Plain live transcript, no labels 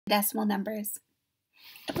Decimal numbers.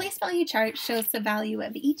 A place value chart shows the value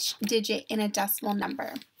of each digit in a decimal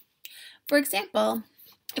number. For example,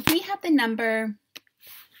 if we have the number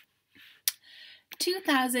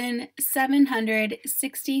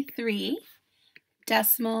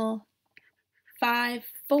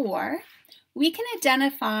 2,763.54, we can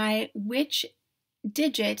identify which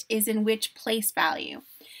digit is in which place value.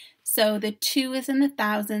 So the 2 is in the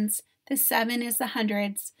thousands, the 7 is the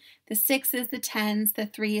hundreds, the 6 is the tens, the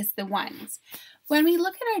 3 is the ones. When we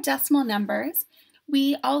look at our decimal numbers,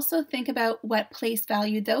 we also think about what place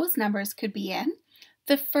value those numbers could be in.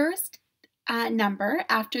 The first number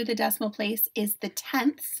after the decimal place is the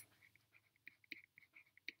tenths.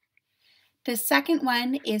 The second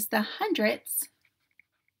one is the hundredths,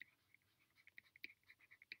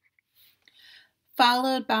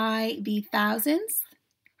 followed by the thousands,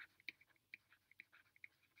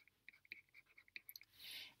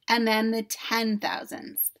 and then the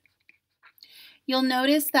 10,000s. You'll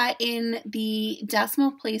notice that in the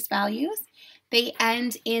decimal place values, they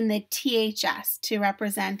end in the THS to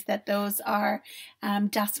represent that those are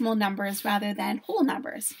decimal numbers rather than whole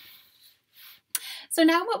numbers. So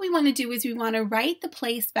now what we want to do is we want to write the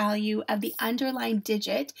place value of the underlined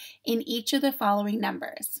digit in each of the following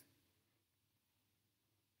numbers.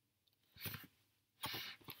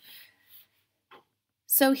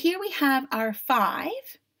 So here we have our 5.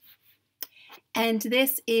 And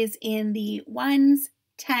this is in the ones,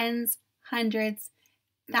 tens, hundreds,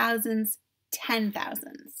 thousands,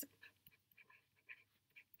 10,000s.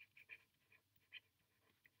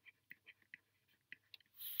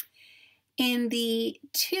 In the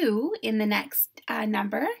 2, in the next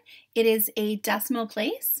number, it is a decimal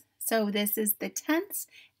place. So this is the tenths,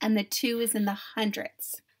 and the 2 is in the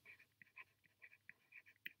hundredths.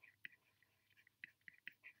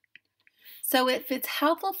 So if it's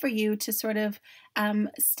helpful for you to sort of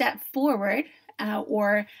step forward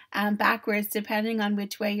or backwards, depending on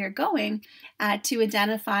which way you're going, to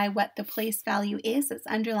identify what the place value is that's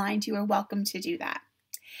underlined, you are welcome to do that.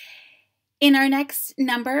 In our next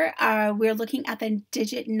number, we're looking at the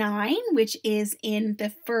digit 9, which is in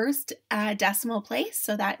the first decimal place,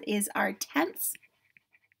 so that is our tenths.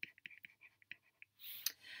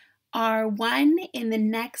 Our 1 in the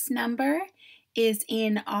next number is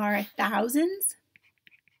in our thousands,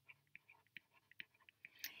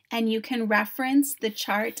 and you can reference the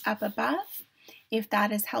chart up above if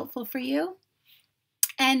that is helpful for you.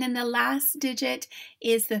 And then the last digit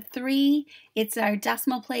is the 3. It's our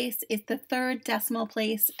decimal place. It's the third decimal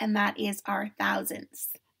place, and that is our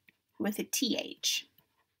thousands with a TH.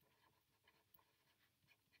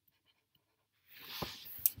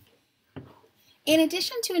 In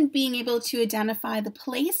addition to being able to identify the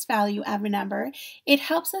place value of a number, it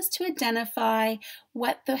helps us to identify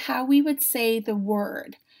how we would say the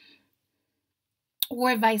word,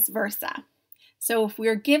 or vice versa. So if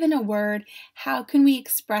we're given a word, how can we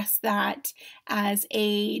express that as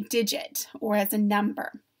a digit or as a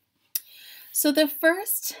number? So the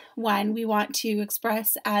first one we want to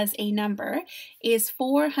express as a number is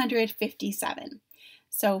 457.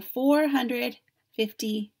 So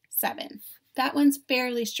 457. That one's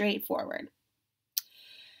fairly straightforward.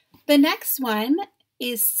 The next one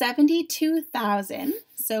is 72,000.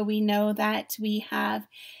 So we know that we have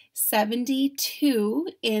 72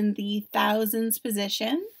 in the thousands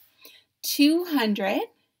position,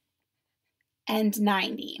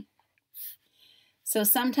 290. So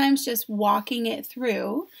sometimes just walking it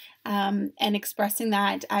through and expressing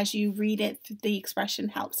that as you read it, the expression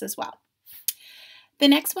helps as well. The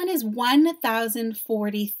next one is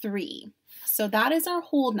 1,043. So that is our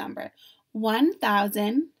whole number,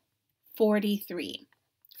 1,043.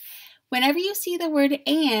 Whenever you see the word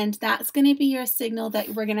and, that's going to be your signal that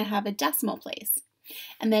we're going to have a decimal place.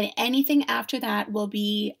 And then anything after that will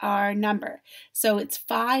be our number. So it's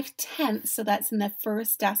 5/10, so that's in the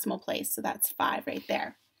first decimal place. So that's 5 right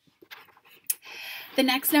there. The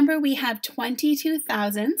next number we have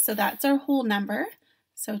 22,000, so that's our whole number.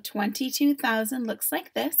 So 22,000 looks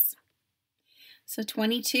like this. So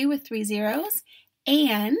 22 with 3 zeros,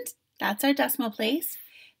 and that's our decimal place,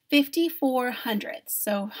 54 hundredths.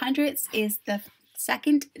 So hundredths is the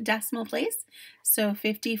second decimal place, so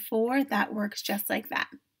 54, that works just like that.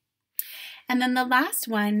 And then the last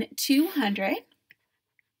one, 200,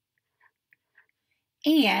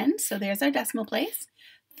 and so there's our decimal place,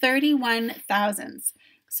 31 thousandths.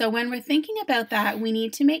 So when we're thinking about that, we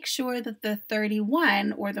need to make sure that the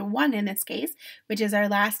 31, or the 1 in this case, which is our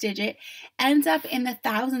last digit, ends up in the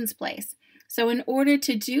thousands place. So in order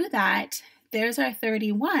to do that, there's our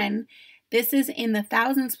 31. This is in the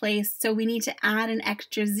thousands place, so we need to add an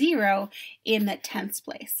extra 0 in the tenths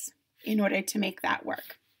place in order to make that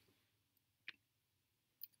work.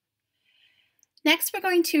 Next, we're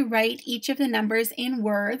going to write each of the numbers in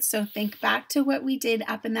words, so think back to what we did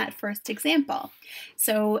up in that first example.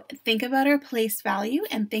 So think about our place value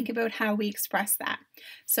and think about how we express that.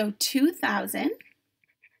 So 2,000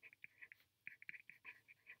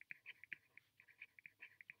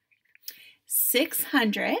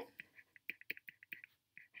 600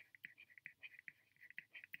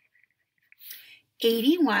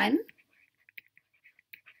 81,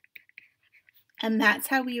 and that's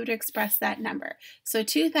how we would express that number. So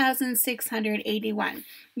 2,681.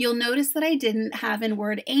 You'll notice that I didn't have a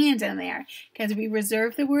word and in there because we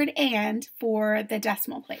reserved the word and for the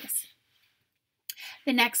decimal place.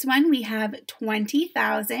 The next one, we have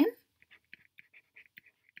 20,000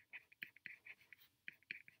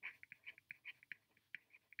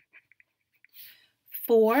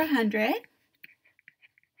 400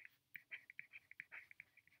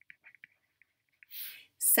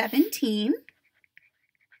 17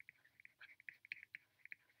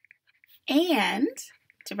 and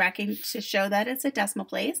to show that it's a decimal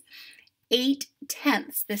place,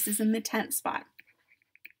 8/10. This is in the tenth spot.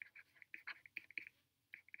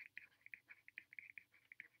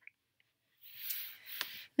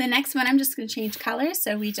 The next one, I'm just going to change colors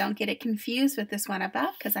so we don't get it confused with this one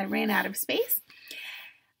above because I ran out of space.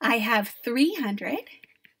 I have 300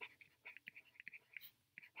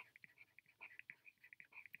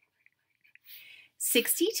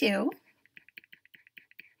 62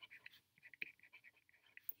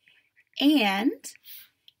 and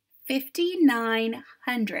 59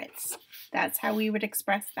 hundredths. That's how we would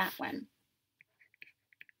express that one.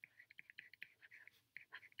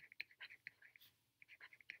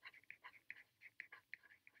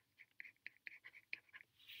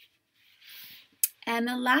 And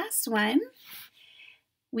the last one,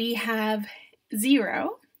 we have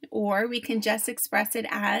 0, or we can just express it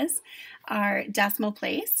as our decimal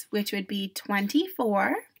place, which would be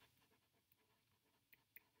 24.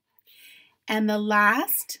 And the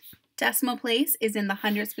last decimal place is in the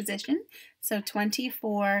hundredths position, so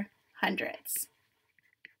 24 hundredths.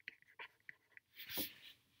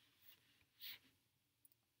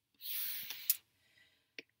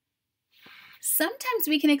 Sometimes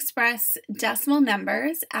we can express decimal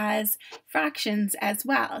numbers as fractions as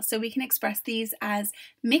well. So we can express these as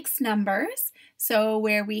mixed numbers, so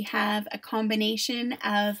where we have a combination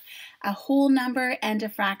of a whole number and a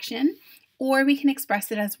fraction, or we can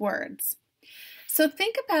express it as words. So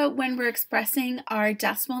think about when we're expressing our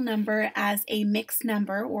decimal number as a mixed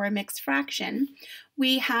number or a mixed fraction,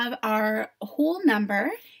 we have our whole number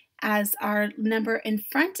as our number in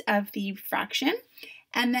front of the fraction,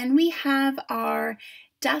 and then we have our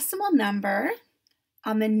decimal number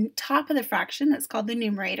on the top of the fraction, that's called the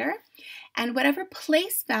numerator, and whatever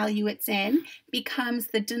place value it's in becomes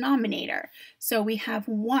the denominator. So we have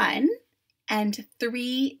 1 and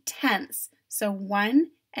 3/10, so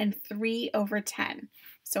 1 and 3/10.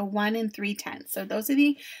 So 1 and 3/10. So those are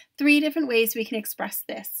the 3 different ways we can express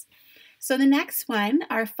this. So the next one,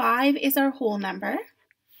 our 5 is our whole number.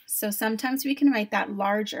 So sometimes we can write that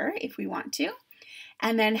larger if we want to.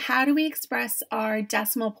 And then how do we express our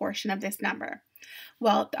decimal portion of this number?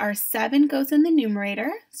 Well, our 7 goes in the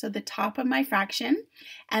numerator, so the top of my fraction,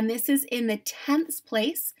 and this is in the tenths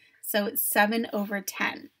place, so it's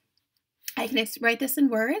 7/10. I can write this in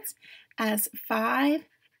words as 5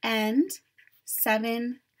 and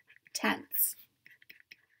 7/10.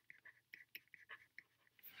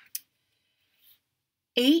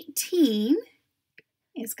 18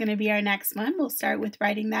 is going to be our next one. We'll start with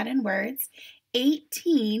writing that in words.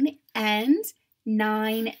 18 and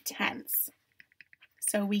 9/10.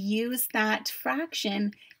 So we use that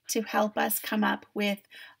fraction to help us come up with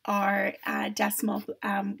our decimal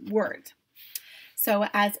word. So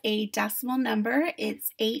as a decimal number,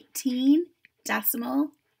 it's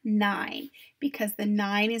 18.9 because the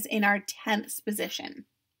 9 is in our tenths position.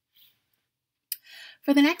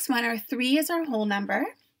 For the next one, our 3 is our whole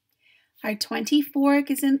number. Our 24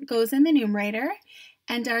 goes in the numerator,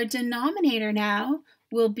 and our denominator now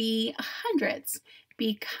will be hundredths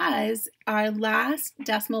because our last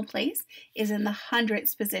decimal place is in the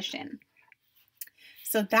hundredths position.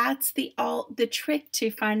 So that's the trick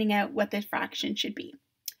to finding out what the fraction should be.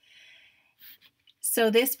 So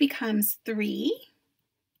this becomes 3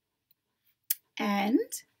 and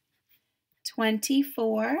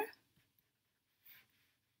 24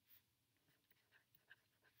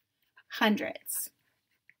 hundredths.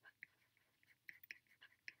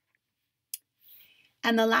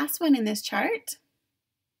 And the last one in this chart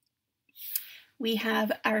we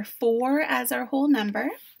have our 4 as our whole number,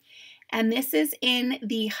 and this is in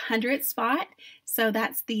the hundredth spot, so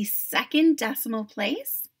that's the second decimal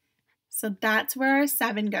place. So that's where our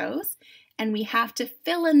 7 goes, and we have to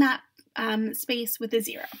fill in that space with a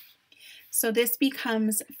 0. So this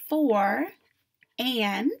becomes 4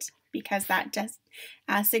 and, because that just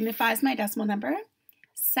signifies my decimal number,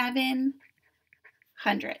 7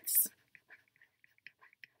 hundredths.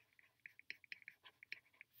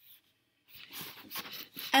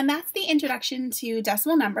 And that's the introduction to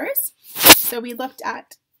decimal numbers. So we looked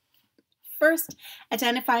at first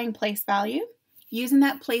identifying place value, using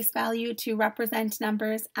that place value to represent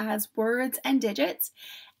numbers as words and digits,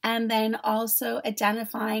 and then also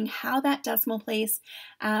identifying how that decimal place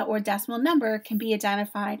or decimal number can be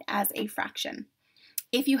identified as a fraction.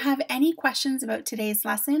 If you have any questions about today's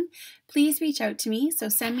lesson, please reach out to me. So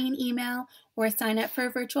send me an email or sign up for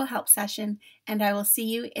a virtual help session, and I will see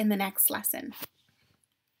you in the next lesson.